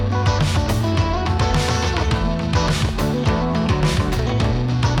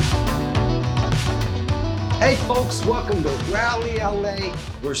Friends, welcome to Rally LA.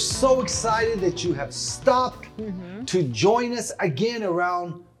 We're so excited that you have stopped to join us again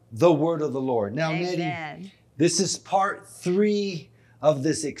around the Word of the Lord. Now, Amen. Nettie, this is part 3 of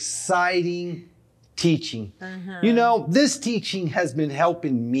this exciting teaching. You know, this teaching has been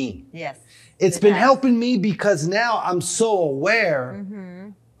helping me. Yes. It's been helping me because now I'm so aware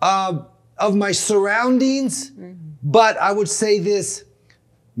of my surroundings, but I would say this,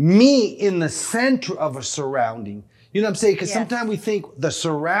 me in the center of a surrounding. You know what I'm saying? Because sometimes we think the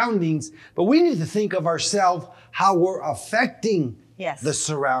surroundings, but we need to think of ourselves, how we're affecting the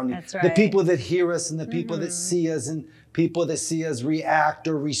surrounding. That's right. The people that hear us and the people that see us and people that see us react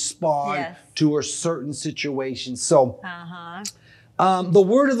or respond to a certain situation. So the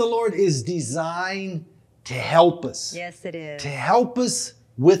word of the Lord is designed to help us. Yes, it is. To help us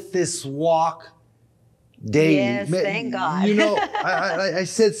with this walk daily. Yes, thank God. You know, I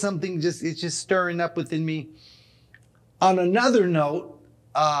said something, it's just stirring up within me. On another note,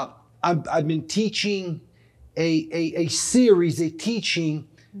 I've been teaching a series, a teaching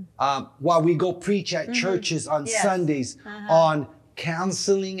while we go preach at churches on Sundays on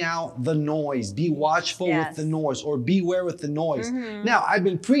canceling out the noise. Be watchful with the noise, or beware with the noise. Now, I've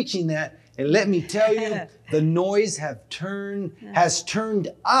been preaching that, and let me tell you, the noise has turned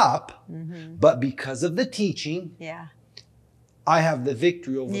up, but because of the teaching, I have the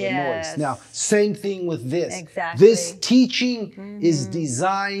victory over the noise. Now, same thing with this. Exactly. This teaching is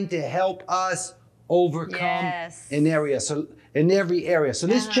designed to help us overcome in every area. So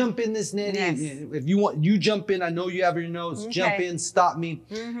let's jump in this, Nettie. If you want, you jump in. I know you have your notes. Jump in, stop me,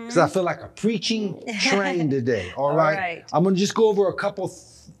 because I feel like a preaching train today. All right. I'm going to just go over a couple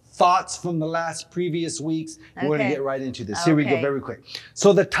thoughts from the previous weeks. We're going to get right into this. Here we go, very quick.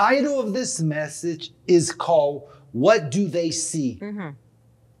 So the title of this message is called, What Do They See?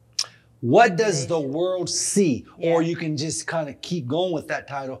 What does the world see? Or you can just kind of keep going with that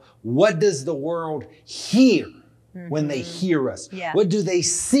title. What does the world hear when they hear us? What do they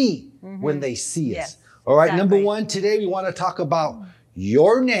see when they see us? All right, number one, today we want to talk about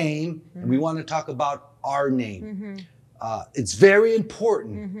your name, and we want to talk about our name. It's very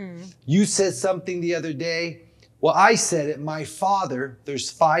important. You said something the other day. Well, I said it. My father, there's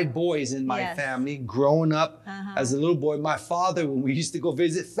 5 boys in my family. Growing up as a little boy, my father, when we used to go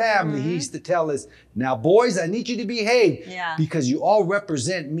visit family, he used to tell us, now, boys, I need you to behave because you all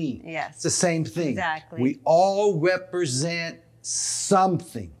represent me. It's the same thing. We all represent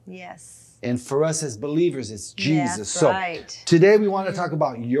something. And for us as believers, it's Jesus. So today we want to talk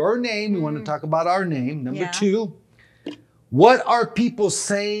about your name. We want to talk about our name. Number 2, what are people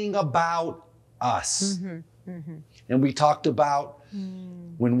saying about us? And we talked about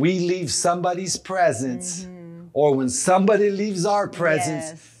when we leave somebody's presence or when somebody leaves our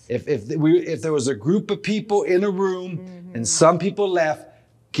presence, if there was a group of people in a room and some people left,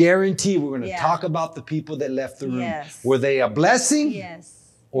 guarantee we're going to talk about the people that left the room. Were they a blessing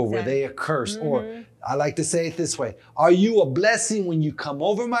or were they a curse? Or I like to say it this way. Are you a blessing when you come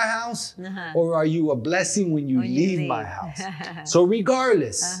over my house or are you a blessing when you leave my house? So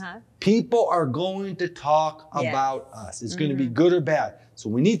regardless, people are going to talk about us. It's going to be good or bad. So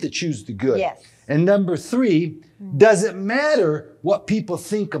we need to choose the good. And number 3, does it matter what people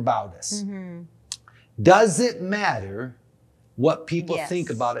think about us? Does it matter what people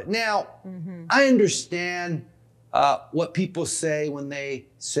think about it? Now, I understand what people say when they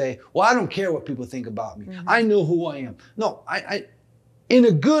say, well, I don't care what people think about me. I know who I am. No, I in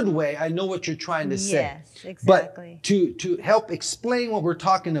a good way, I know what you're trying to say. But to help explain what we're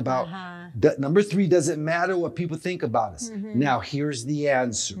talking about, number 3, does it matter what people think about us? Now, here's the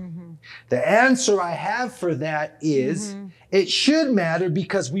answer. The answer I have for that is, it should matter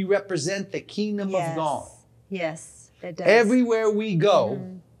because we represent the kingdom of God. Yes, it does. Everywhere we go,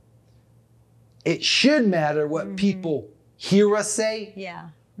 it should matter what people hear us say,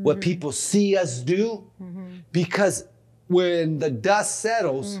 what people see us do, because when the dust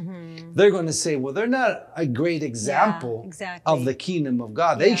settles, they're going to say, well, they're not a great example of the kingdom of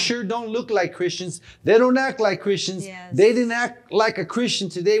God. They sure don't look like Christians. They don't act like Christians. They didn't act like a Christian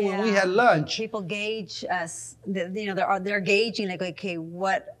today when we had lunch. People gauge us, they're gauging like, okay,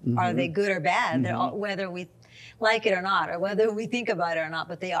 what are they, good or bad? Whether we like it or not, or whether we think about it or not,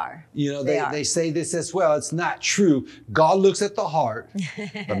 but they are. You know, they say this as well. It's not true. God looks at the heart,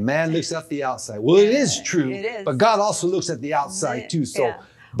 but man looks at the outside. Well, it is true, but God also looks at the outside too. So,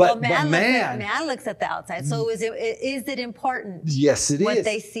 but man looks at the outside. So is it important? Yes, it is. What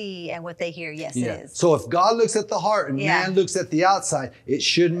they see and what they hear. Yes, it is. So if God looks at the heart and man looks at the outside, it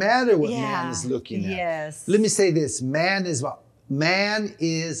should matter what man is looking at. Yes. Let me say this: man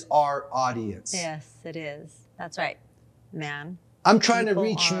is our audience. Yes, it is. That's right. Man. I'm trying to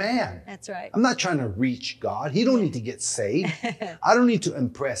reach man. That's right. I'm not trying to reach God. He don't need to get saved. I don't need to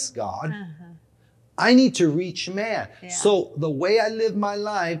impress God. I need to reach man. Yeah. So the way I live my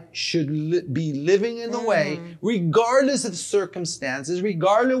life should be living in the way, regardless of circumstances,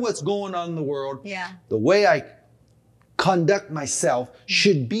 regardless of what's going on in the world. Yeah. The way I conduct myself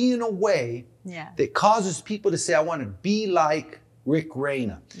should be in a way that causes people to say, I want to be like Rick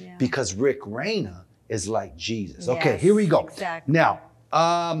Reyna, because Rick Reyna is like Jesus. Yes, okay, here we go. Exactly. Now,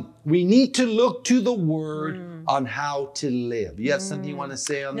 we need to look to the Word on how to live. You have something you want to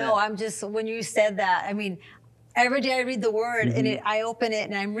say on that? No, I'm just, when you said that, I mean, every day I read the Word and I open it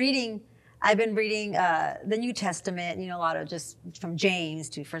and I've been reading the New Testament, a lot of just from James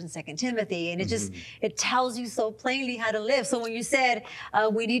to 1st and 2nd Timothy, and it tells you so plainly how to live. So when you said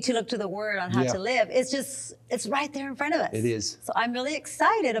we need to look to the Word on how to live, it's right there in front of us. It is. So I'm really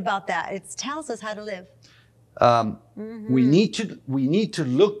excited about that. It tells us how to live. We need to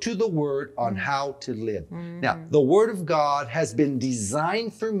look to the Word on how to live. Now, the Word of God has been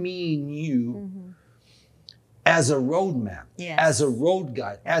designed for me and you as a roadmap, as a road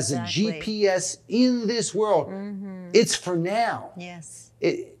guide, as a GPS in this world. It's for now. Yes.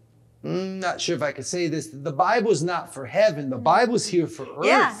 I'm not sure if I could say this. The Bible's not for heaven. The Bible's here for earth.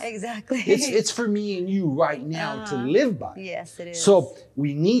 Yeah, exactly. It's for me and you right now to live by. Yes, it is. So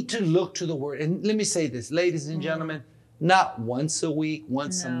we need to look to the Word. And let me say this, ladies and gentlemen, not once a week,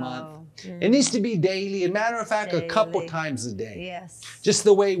 once a month. It needs to be daily. As a matter of fact, a couple times a day. Yes. Just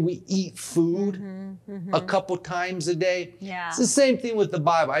the way we eat food a couple times a day. Yeah. It's the same thing with the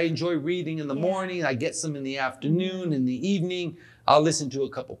Bible. I enjoy reading in the morning. I get some in the afternoon, in the evening. I'll listen to a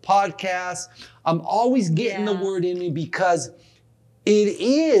couple podcasts. I'm always getting the Word in me because it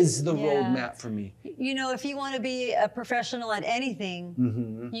is the roadmap for me. If you want to be a professional at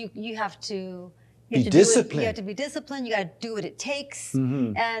anything, you have to be disciplined. You have to be disciplined. You got to do what it takes,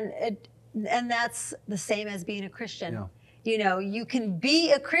 and that's the same as being a Christian. Yeah. You can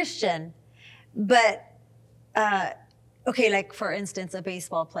be a Christian, but like for instance, a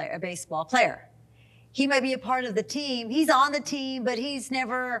baseball player. He might be a part of the team. He's on the team, but he's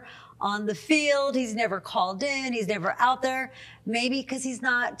never on the field. He's never called in. He's never out there. Maybe because he's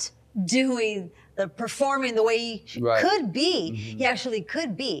not performing the way he could be. He actually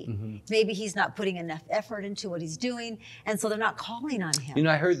could be. Maybe he's not putting enough effort into what he's doing, and so they're not calling on him.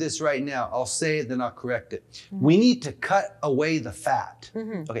 I heard this right now. I'll say it, then I'll correct it. We need to cut away the fat.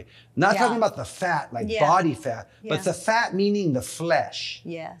 Okay, not talking about the fat, like body fat, but the fat meaning the flesh.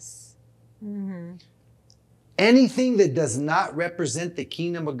 Yes. Anything that does not represent the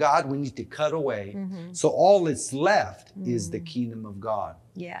kingdom of God, we need to cut away. So all that's left is the kingdom of God.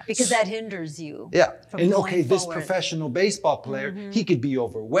 Yeah, because that hinders you. Yeah. And this professional baseball player, he could be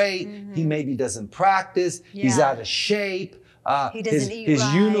overweight. He maybe doesn't practice. He's out of shape. He doesn't eat his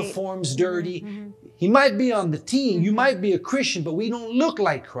right. uniform's dirty. He might be on the team. You might be a Christian, but we don't look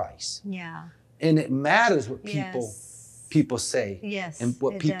like Christ. Yeah. And it matters what people say and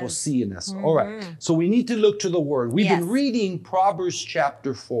what people see in us. All right. So we need to look to the Word. We've been reading Proverbs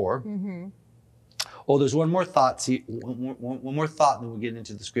chapter 4. Oh, there's one more thought. See, one more thought, and then we'll get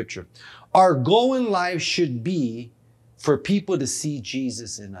into the scripture. Our goal in life should be for people to see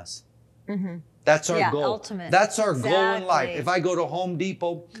Jesus in us. That's our goal. Ultimate. That's our goal in life. If I go to Home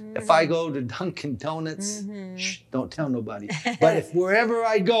Depot, if I go to Dunkin' Donuts, don't tell nobody. But if wherever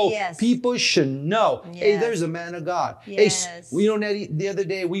I go, people should know, hey, there's a man of God. Hey, the other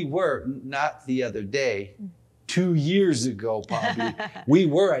day not the other day, 2 years ago probably, we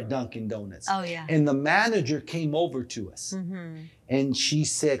were at Dunkin' Donuts. Oh, yeah. And the manager came over to us. And she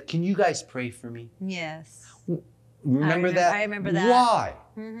said, can you guys pray for me? Yes. Remember that? I remember that. Why?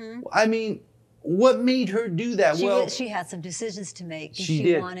 I mean, what made her do that? She had some decisions to make. And she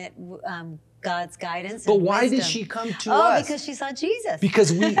did. Wanted God's guidance. But and why wisdom. did she come to us? Oh, because she saw Jesus.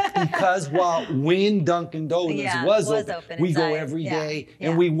 Because when Dunkin' Donuts was open, we go every day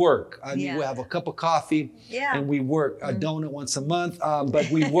and we work. I mean, we have a cup of coffee and we work. A donut once a month, but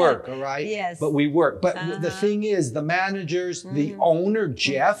we work, all right? Yes. But we work. But the thing is, the managers, the owner,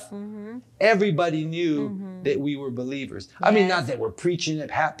 Jeff, everybody knew that we were believers. I mean, not that we're preaching it,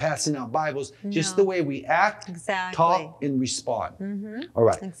 passing out Bibles, just the way we act, talk, and respond. All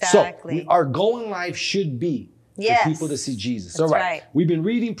right. Exactly. So our goal in life should be for people to see Jesus. All right. We've been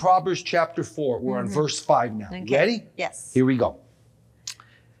reading Proverbs chapter 4. We're on verse 5 now. Okay. Ready? Yes. Here we go.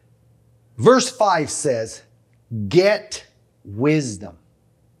 Verse 5 says, get wisdom.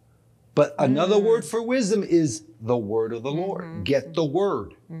 But another word for wisdom is the word of the Lord. Get the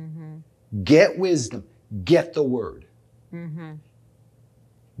word. Get wisdom. Get the word.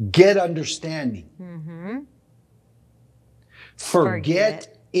 Get understanding.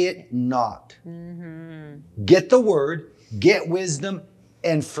 Forget it not. Get the word, get wisdom,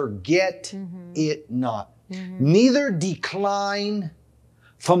 and forget it not. Neither decline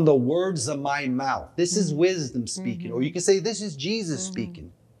from the words of my mouth. This is wisdom speaking. Or you can say, this is Jesus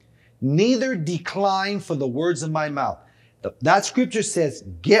speaking. Neither decline from the words of my mouth. That scripture says,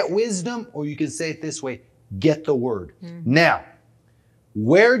 get wisdom, or you can say it this way, get the word. Now,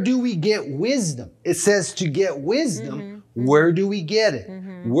 where do we get wisdom? It says to get wisdom. Where do we get it?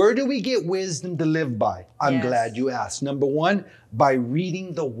 Where do we get wisdom to live by? I'm glad you asked. Number one, by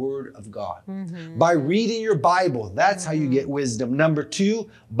reading the word of God. By reading your Bible. That's how you get wisdom. Number two,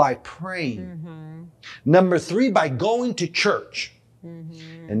 by praying. Number three, by going to church.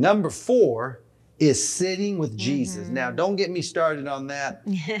 And number four is sitting with Jesus. Now, don't get me started on that.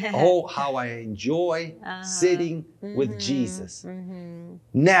 Oh, how I enjoy sitting with Jesus.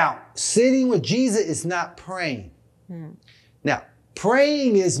 Now, sitting with Jesus is not praying. Now,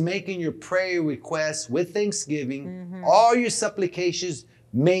 praying is making your prayer requests with thanksgiving, all your supplications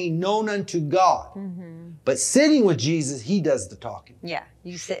made known unto God. But sitting with Jesus, he does the talking. Yeah,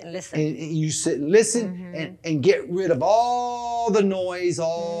 you sit and listen. And you sit and listen and get rid of all the noise,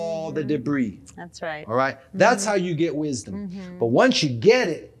 all the debris. That's right. All right? That's how you get wisdom. But once you get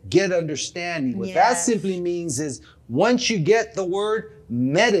it, get understanding. What that simply means is once you get the word,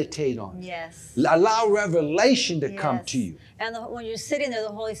 meditate on it. Yes. Allow revelation to come to you. And when you're sitting there, the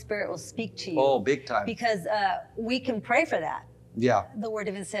Holy Spirit will speak to you. Oh, big time. Because we can pray for that. Yeah. The word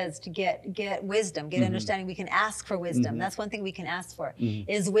even says to get wisdom, get understanding. We can ask for wisdom. That's one thing we can ask for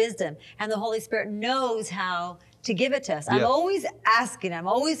is wisdom. And the Holy Spirit knows how to give it to us. I'm always asking, I'm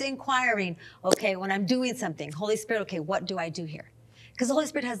always inquiring, okay, when I'm doing something, Holy Spirit, okay, what do I do here? Because the Holy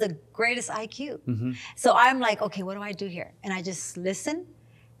Spirit has the greatest IQ. So I'm like, okay, what do I do here? And I just listen.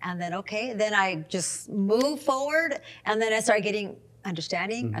 And then, okay, then I just move forward. And then I start getting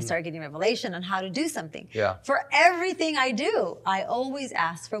understanding. I start getting revelation on how to do something. Yeah. For everything I do, I always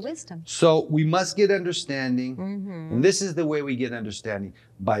ask for wisdom. So we must get understanding. And this is the way we get understanding,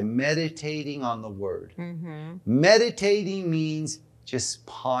 by meditating on the word. Meditating means just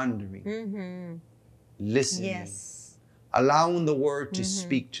pondering, listening, allowing the word to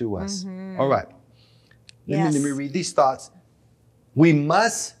speak to us. All right. Let me read these thoughts. We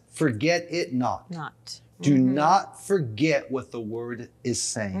must forget it not. Do not forget what the word is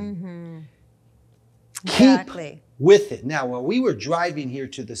saying. Keep with it. Now, when we were driving here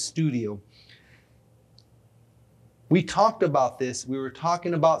to the studio, we talked about this. We were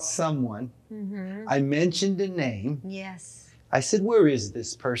talking about someone. I mentioned a name. Yes. I said, where is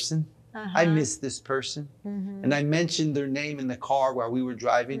this person? I miss this person. And I mentioned their name in the car while we were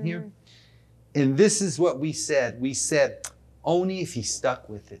driving here. And this is what we said. We said, only if he stuck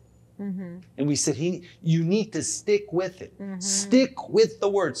with it. And we said, you need to stick with it. Stick with the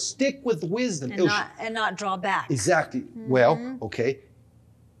word. Stick with wisdom. And not draw back. Exactly. Well, okay.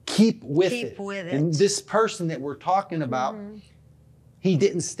 Keep with it. And this person that we're talking about, he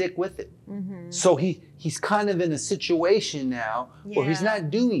didn't stick with it. So he's kind of in a situation now where he's not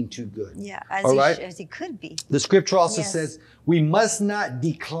doing too good. Yeah, as he could be. The scripture also says, we must not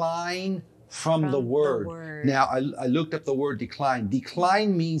decline from the word. Now, I looked up the word decline.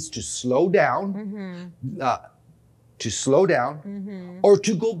 Decline means to slow down, or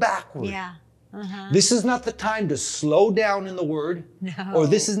to go backward. Yeah. This is not the time to slow down in the word, or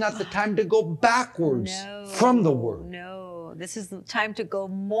this is not the time to go backwards from the word. No, this is the time to go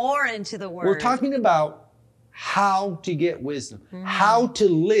more into the word. We're talking about how to get wisdom, how to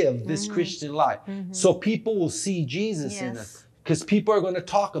live this Christian life, so people will see Jesus in us. Because people are going to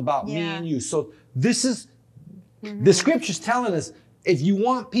talk about me and you. So this is, the scripture's telling us, if you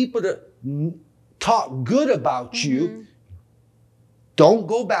want people to talk good about you, don't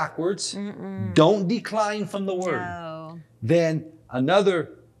go backwards. Don't decline from the word. No. Then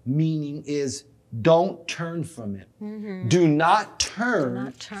another meaning is don't turn from it. Do not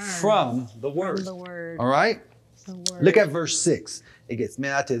turn from the word. From the word. All right? The word. Look at verse 6. It gets,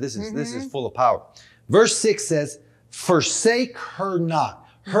 man, I tell you, this is full of power. Verse 6 says, forsake her not.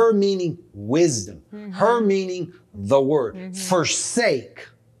 Her meaning wisdom. Her meaning the word. Forsake.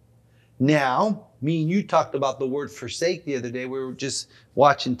 Now, me and you talked about the word forsake the other day. We were just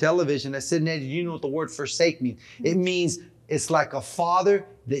watching television. I said, Ned, do you know what the word forsake means? It means it's like a father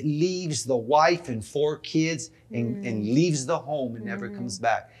that leaves the wife and 4 kids and leaves the home and never comes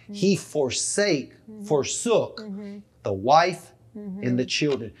back. He forsook the wife and the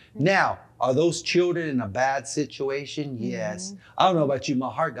children. Now, are those children in a bad situation? Yes. I don't know about you.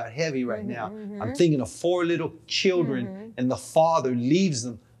 My heart got heavy right now. I'm thinking of 4 little children and the father leaves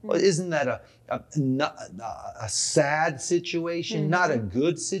them Well, isn't that a sad situation, not a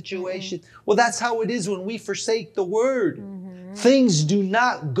good situation? Well, that's how it is when we forsake the word. Things do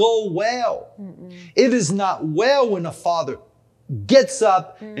not go well. It is not well when a father gets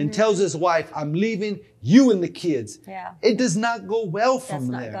up and tells his wife, I'm leaving you and the kids. Yeah. It does not go well from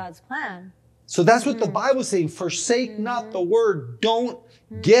there. That's not God's plan. So that's what the Bible's saying. Forsake not the word. Don't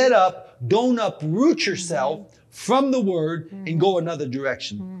get up. Don't uproot yourself from the word and go another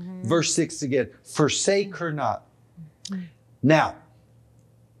direction. Verse 6 again. Forsake her not. Now,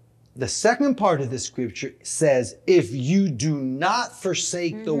 the second part of the scripture says, if you do not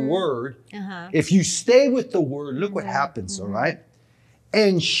forsake the word, if you stay with the word, look what happens, all right?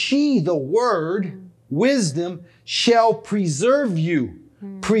 And she, the word, wisdom, shall preserve you.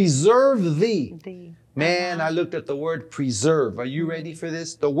 Preserve thee. Man, I looked at the word preserve. Are you ready for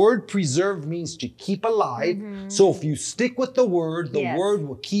this? The word preserve means to keep alive. So if you stick with the word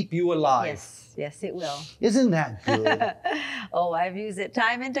will keep you alive. Yes, it will. Isn't that good? Oh, I've used it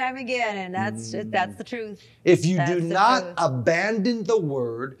time and time again, and that's the truth. If you do not abandon the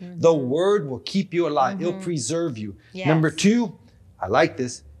word will keep you alive. It'll preserve you. Yes. Number 2, I like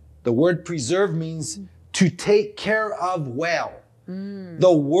this. The word preserve means to take care of well.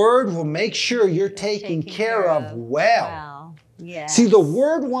 The word will make sure you're taken care of well. Yes. See, the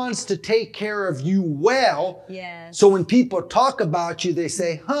word wants to take care of you well. Yes. So when people talk about you, they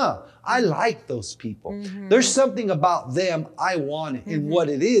say, I like those people. There's something about them I want it. And what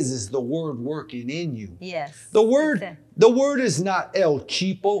it is the word working in you. Yes. The word is not El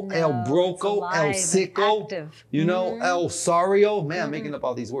Cheapo, No, El Broco, it's El alive Sicko, and active. you know, El Sario. Man, I'm making up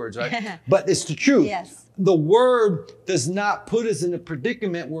all these words, right? But it's the truth. Yes. The word does not put us in a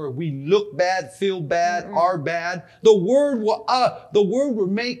predicament where we look bad, feel bad, are bad. The word will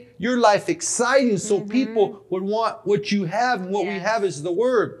make your life exciting so people would want what you have, and what we have is the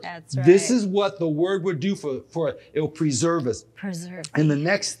word. That's right. This is what the word would do for it'll preserve us. Preserve. And the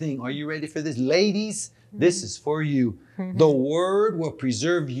next thing, are you ready for this? Ladies, this is for you. The word will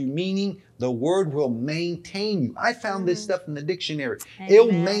preserve you, meaning the word will maintain you. I found this stuff in the dictionary. Amen.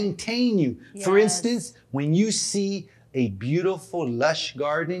 It'll maintain you. Yes. For instance, when you see a beautiful, lush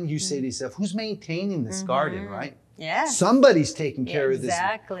garden, you say to yourself, who's maintaining this garden, right? Yeah. Somebody's taking care of this.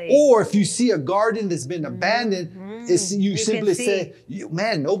 Exactly. Or if you see a garden that's been abandoned, you simply say,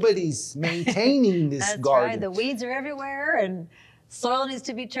 man, nobody's maintaining this That's garden. right. The weeds are everywhere, and soil needs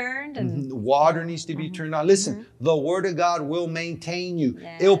to be turned, and water needs to be turned on. Listen, the word of God will maintain you.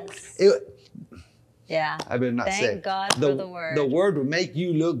 Yeah. I better not say. Thank God for the word. The word will make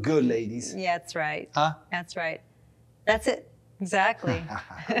you look good, ladies. Yeah, that's right. Huh? That's right. That's it. Exactly.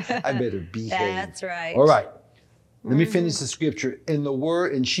 I better behave. That's right. All right. Let me finish the scripture. In the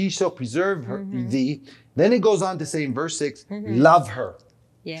word, and she shall preserve thee. Then it goes on to say in verse 6, love her.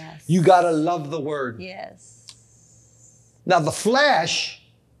 Yes. You got to love the word. Yes. Now the flesh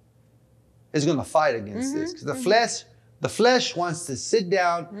is going to fight against this, because the flesh wants to sit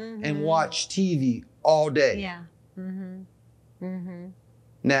down and watch TV all day. Yeah.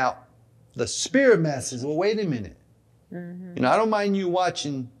 Now the spirit man says, well, wait a minute. You know, I don't mind you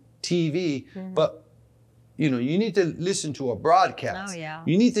watching TV, but you know, you need to listen to a broadcast. Oh, yeah.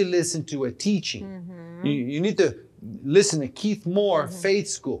 You need to listen to a teaching. You need to listen to Keith Moore Faith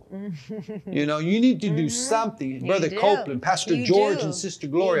School. You know, you need to do something. Brother Copeland, Pastor George, and Sister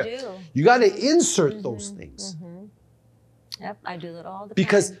Gloria. You got to insert those things. Yep, I do that all the time.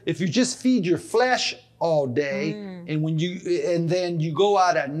 Because if you just feed your flesh all day, and then you go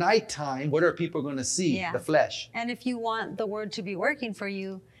out at nighttime, what are people going to see? Yeah. The flesh. And if you want the word to be working for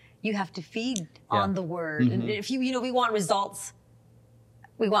you, you have to feed on the word. And if we want results,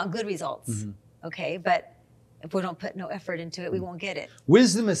 we want good results. Okay, but if we don't put no effort into it, we won't get it.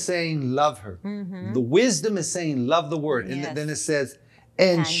 Wisdom is saying, love her. The wisdom is saying, love the word. Yes. And then it says,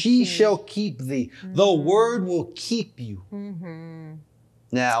 and she shall keep thee. The word will keep you.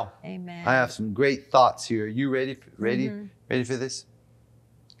 Now, Amen. I have some great thoughts here. Are you ready? Ready for this?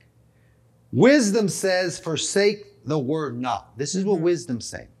 Wisdom says, forsake the word not. This is what wisdom's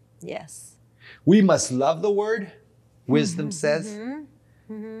saying. Yes. We must love the word, wisdom says.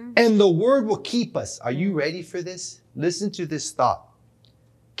 And the word will keep us. Are you ready for this? Listen to this thought.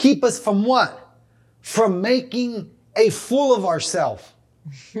 Keep us from what? From making a fool of ourselves.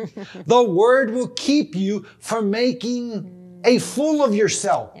 The word will keep you from making a fool of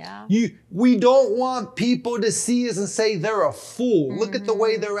yourself. Yeah. We don't want people to see us and say they're a fool. Look at the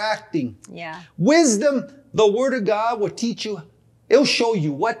way they're acting. Yeah. Wisdom, the word of God will teach you It'll show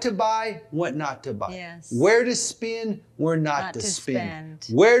you what to buy, what not to buy. Yes. Where to spend, where not to spend.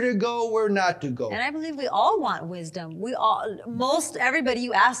 Where to go, where not to go. And I believe we all want wisdom. We all, everybody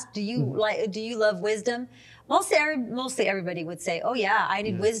you ask, do you love wisdom? Mostly everybody would say, oh yeah, I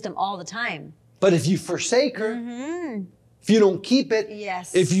need wisdom all the time. But if you forsake her, if you don't keep it,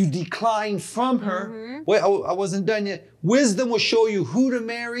 if you decline from her, wait, I wasn't done yet. Wisdom will show you who to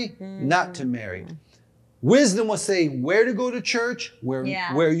marry, not to marry. Wisdom will say where to go to church, where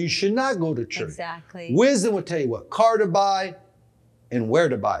you should not go to church. Exactly. Wisdom will tell you what car to buy and where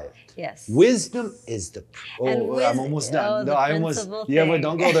to buy it. Yes. Wisdom is the. I'm almost done. No, I almost. Yeah, but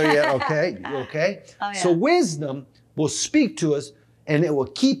don't go there yet. Okay. Okay. Oh, yeah. So wisdom will speak to us, and it will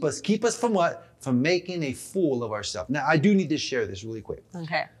keep us from what? From making a fool of ourselves. Now, I do need to share this really quick.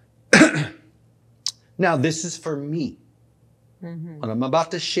 Okay. Now, this is for me. What I'm about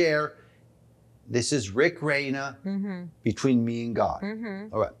to share. This is Rick Reyna between me and God.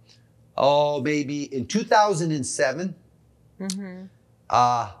 All right. Oh, baby. In 2007,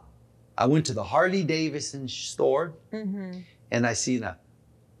 I went to the Harley Davidson store and I seen a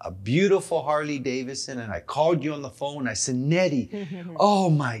beautiful Harley Davidson, and I called you on the phone. I said, Nettie, oh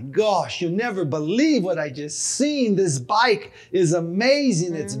my gosh, you'll never believe what I just seen. This bike is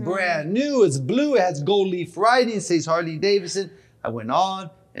amazing. It's brand new. It's blue. It has gold leaf writing. It says Harley Davidson. I went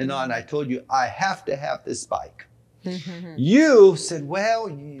on and on. I told you, I have to have this bike. You said, well,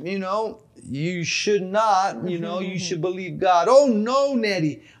 you know, you should not, you know, you should believe God. Oh no,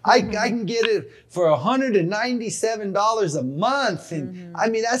 Nettie, I can get it for $197 a month. And I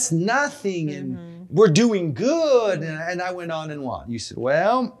mean, that's nothing. And we're doing good. And I went on and on. You said,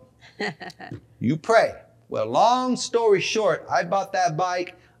 well, you pray. Well, long story short, I bought that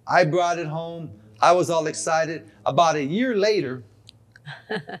bike. I brought it home. I was all excited. About a year later,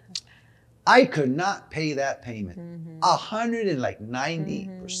 I could not pay that payment.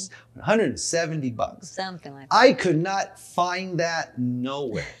 $170. Something like that. I could not find that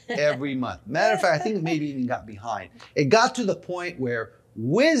nowhere every month. Matter of fact, I think maybe even got behind. It got to the point where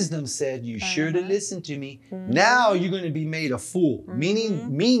wisdom said, you sure to listen to me. Now you're going to be made a fool.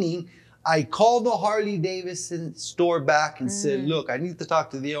 Meaning, I called the Harley Davidson store back and said, look, I need to talk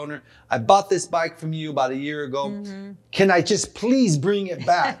to the owner. I bought this bike from you about a year ago. Can I just please bring it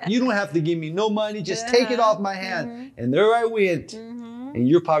back? You don't have to give me no money. Just take it off my hand. And there I went. And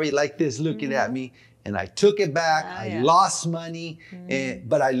you're probably like this looking at me. And I took it back. I lost money,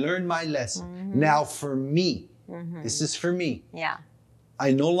 but I learned my lesson. Now for me, this is for me. Yeah.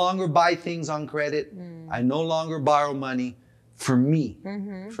 I no longer buy things on credit. I no longer borrow money. For me,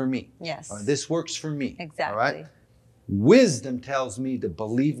 for me. Yes. This works for me. Exactly. All right. Wisdom tells me to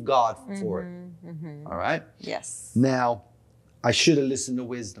believe God for it. All right. Yes. Now, I should have listened to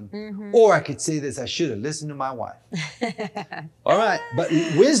wisdom. Or I could say this, I should have listened to my wife. All right. But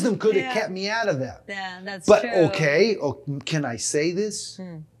wisdom could have kept me out of that. Yeah, that's but true. okay, can I say this?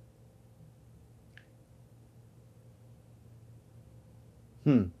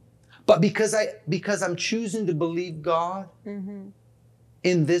 But because I'm choosing to believe God in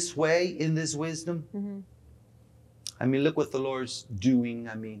this way, in this wisdom, I mean, look what the Lord's doing.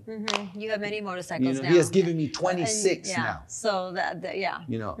 I mean, you have many motorcycles now. He has given me 26 now. So yeah.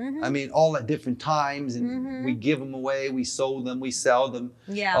 You know, I mean, all at different times, and we give them away, we sold them, we sell them,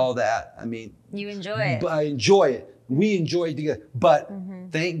 all that. I mean, you enjoy it. But I enjoy it. We enjoy it together. But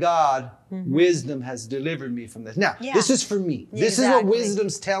thank God, wisdom has delivered me from this. Now, this is for me. This is what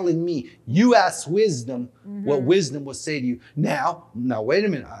wisdom's telling me. You ask wisdom what wisdom will say to you. Now, wait a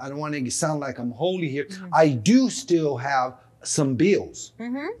minute. I don't want to sound like I'm holy here. I do still have some bills.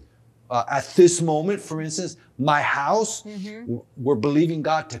 At this moment, for instance, my house, we're believing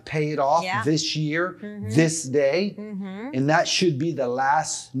God to pay it off this year, this day. And that should be the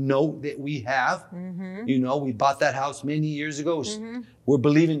last note that we have. You know, we bought that house many years ago. We're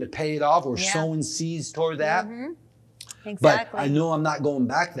believing to pay it off. We're sowing seeds toward that. Exactly. But I know I'm not going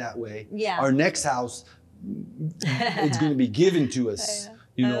back that way. Our next house, it's going to be given to us.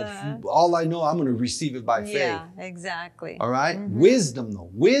 You know, all I know, I'm going to receive it by faith. Yeah, exactly. All right? Wisdom, though.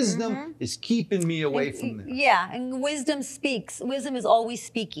 Wisdom is keeping me away from this. Yeah, and wisdom speaks. Wisdom is always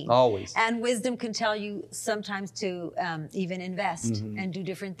speaking. Always. And wisdom can tell you sometimes to even invest and do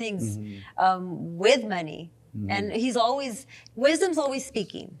different things with money. And wisdom's always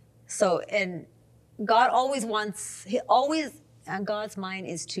speaking. So, and God always wants, and God's mind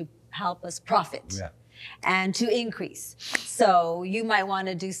is to help us profit. And to increase. So you might want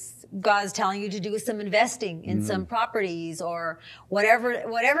to do, God's telling you to do some investing in some properties or whatever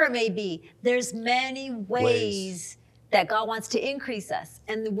it may be. There's many ways that God wants to increase us.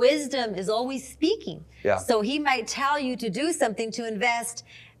 And the wisdom is always speaking. Yeah. So he might tell you to do something, to invest,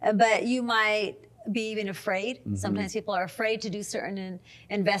 but you might be even afraid. Sometimes people are afraid to do certain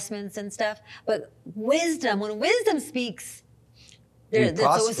investments and stuff. But wisdom, when wisdom speaks, it's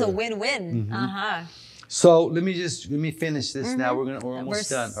always a win-win. So let me finish this now. We're almost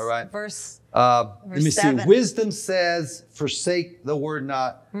done. All right. Let me 7. see. Wisdom says, forsake the word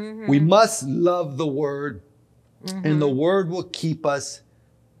not. We must love the word, and the word will keep us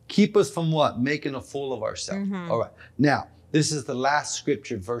from what? Making a fool of ourselves. All right. Now, this is the last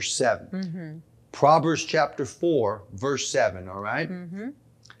scripture, verse 7. Proverbs chapter 4, verse 7. All right.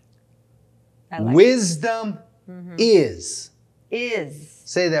 Wisdom is.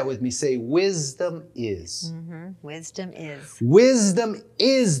 Say that with me. Say, wisdom is. Wisdom is. Wisdom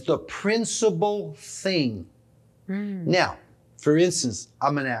is the principal thing. Now, for instance,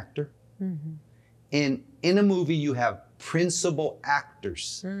 I'm an actor. And in a movie, you have principal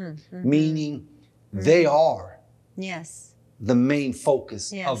actors, meaning they are the main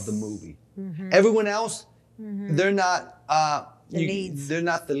focus of the movie. Everyone else, they're not the leads. They're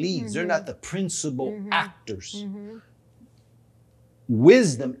not the leads. They're not the principal actors.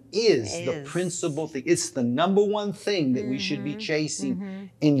 Wisdom is the principal thing. It's the number one thing that we should be chasing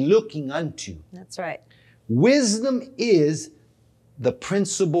and looking unto. That's right. Wisdom is the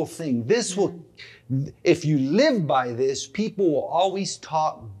principal thing. This will, if you live by this, people will always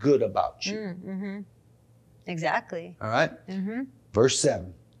talk good about you. Exactly. All right? Verse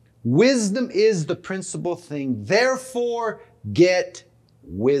 7. Wisdom is the principal thing. Therefore, get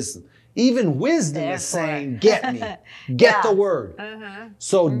wisdom. Even wisdom is saying, get me. Get the word.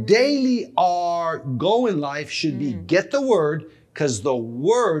 So daily our goal in life should be get the word, because the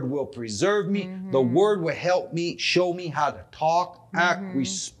word will preserve me. The word will help me, show me how to talk, act,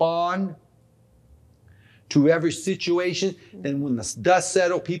 respond to every situation. Then when the dust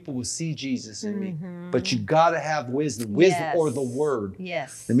settles, people will see Jesus in me. But you got to have wisdom. Wisdom or the word.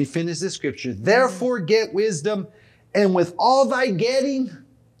 Yes. Let me finish this scripture. Therefore get wisdom, and with all thy getting,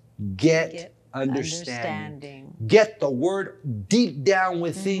 get understanding. Get the word deep down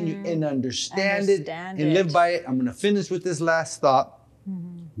within you and understand it and live by it. I'm going to finish with this last thought.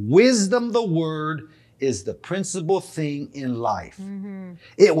 Wisdom, the word, is the principal thing in life.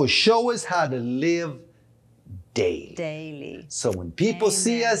 It will show us how to live daily. So when people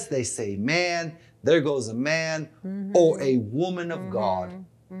see us, they say, man, there goes a man or a woman of God.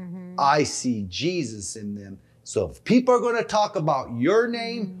 I see Jesus in them. So if people are going to talk about your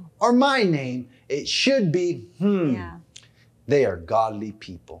name or my name, it should be, they are godly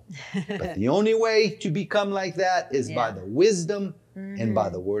people. But the only way to become like that is by the wisdom and by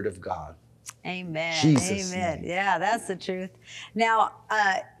the word of God. Amen. Jesus' Amen. name. Yeah, that's the truth. Now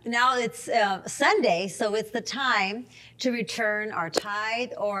it's Sunday, so it's the time to return our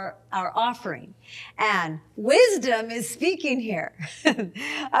tithe or our offering. And wisdom is speaking here.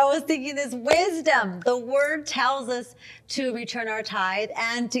 I was thinking this wisdom. The word tells us to return our tithe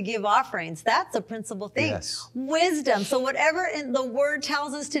and to give offerings. That's a principal thing. Yes. Wisdom. So whatever the word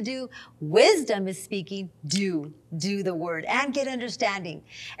tells us to do, wisdom is speaking. Do the word and get understanding.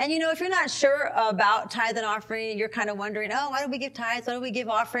 And if you're not sure about tithe and offering, you're kind of wondering, why do we give tithes? Why do we give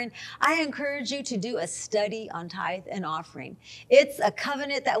offering? I encourage you to do a study on tithe and offering. It's a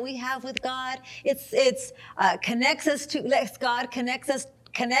covenant that we have with God. It's connects us to, lets God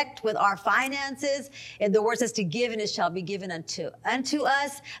connect with our finances. And the word says to give, and it shall be given unto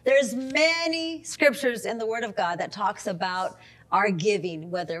us. There's many scriptures in the word of God that talks about our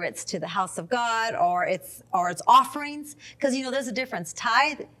giving, whether it's to the house of God or it's offerings. Because there's a difference.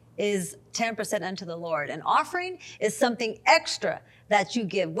 Tithe is 10% unto the Lord. An offering is something extra that you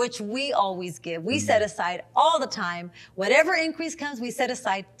give, which we always give. We set aside all the time. Whatever increase comes, we set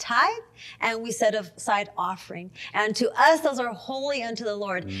aside tithe and we set aside offering. And to us, those are holy unto the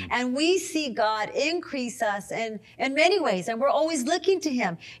Lord. And we see God increase us in many ways. And we're always looking to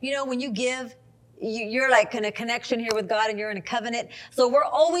him. When you give, you're like in a connection here with God and you're in a covenant. So we're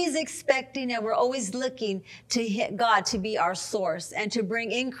always expecting and we're always looking to God to be our source and to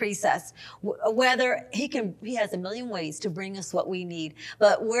increase us. Whether he has a million ways to bring us what we need,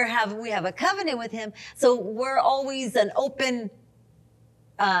 but we have a covenant with him. So we're always an open,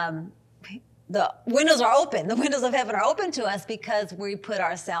 the windows are open. The windows of heaven are open to us because we put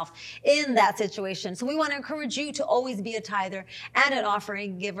ourselves in that situation. So we want to encourage you to always be a tither and an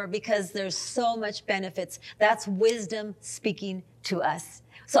offering giver because there's so much benefits. That's wisdom speaking to us.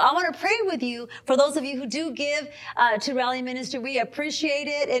 So I want to pray with you for those of you who do give to Rally Ministry. We appreciate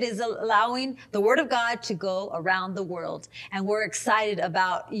it. It is allowing the Word of God to go around the world. And we're excited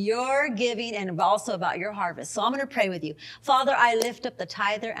about your giving and also about your harvest. So I'm going to pray with you. Father, I lift up the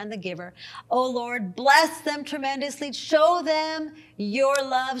tither and the giver. Oh Lord, bless them tremendously. Show them your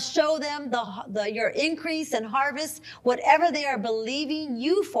love. Show them your increase and harvest. Whatever they are believing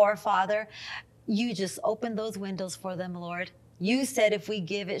you for, Father, you just open those windows for them, Lord. You said if we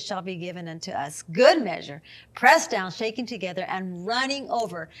give, it shall be given unto us. Good measure, pressed down, shaken together, and running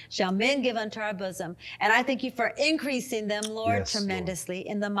over, shall men give unto our bosom. And I thank you for increasing them, Lord, yes, tremendously, Lord,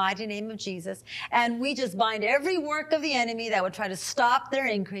 in the mighty name of Jesus. And we just bind every work of the enemy that would try to stop their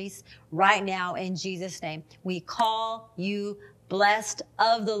increase right now in Jesus' name. We call you blessed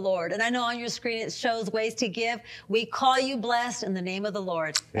of the Lord. And I know on your screen it shows ways to give. We call you blessed in the name of the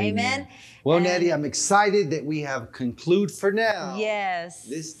Lord. Amen. Well, Nettie, I'm excited that we have concluded for now. Yes.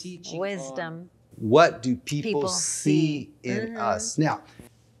 This teaching wisdom. What do people see in us? Now,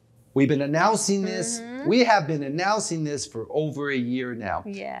 we've been announcing this. We have been announcing this for over a year now.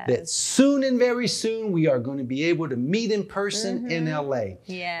 Yes. That soon and very soon we are going to be able to meet in person in LA.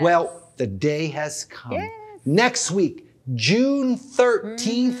 Yes. Well, the day has come. Yes. Next week, June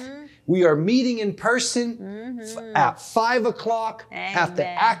 13th, we are meeting in person at 5 o'clock at the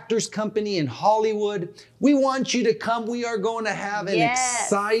Actors Company in Hollywood. We want you to come. We are going to have an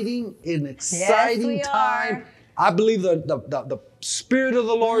exciting time. I believe the Spirit of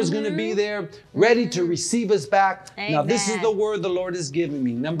the Lord is going to be there, ready to receive us back. Amen. Now, this is the word the Lord has given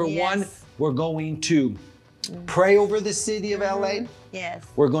me. Number one, we're going to pray over the city of LA. Yes.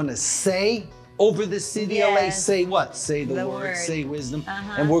 We're going to say over the city of LA, say what? Say the word, say wisdom.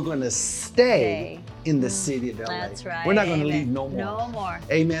 And we're going to stay in the city of LA. That's right. We're not going to leave no more. No more.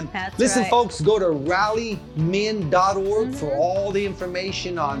 Amen. That's Listen, right. folks, go to rallymen.org for all the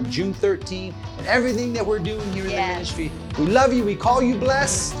information on June 13th and everything that we're doing here in the ministry. We love you. We call you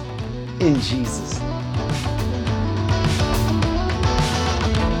blessed in Jesus' name.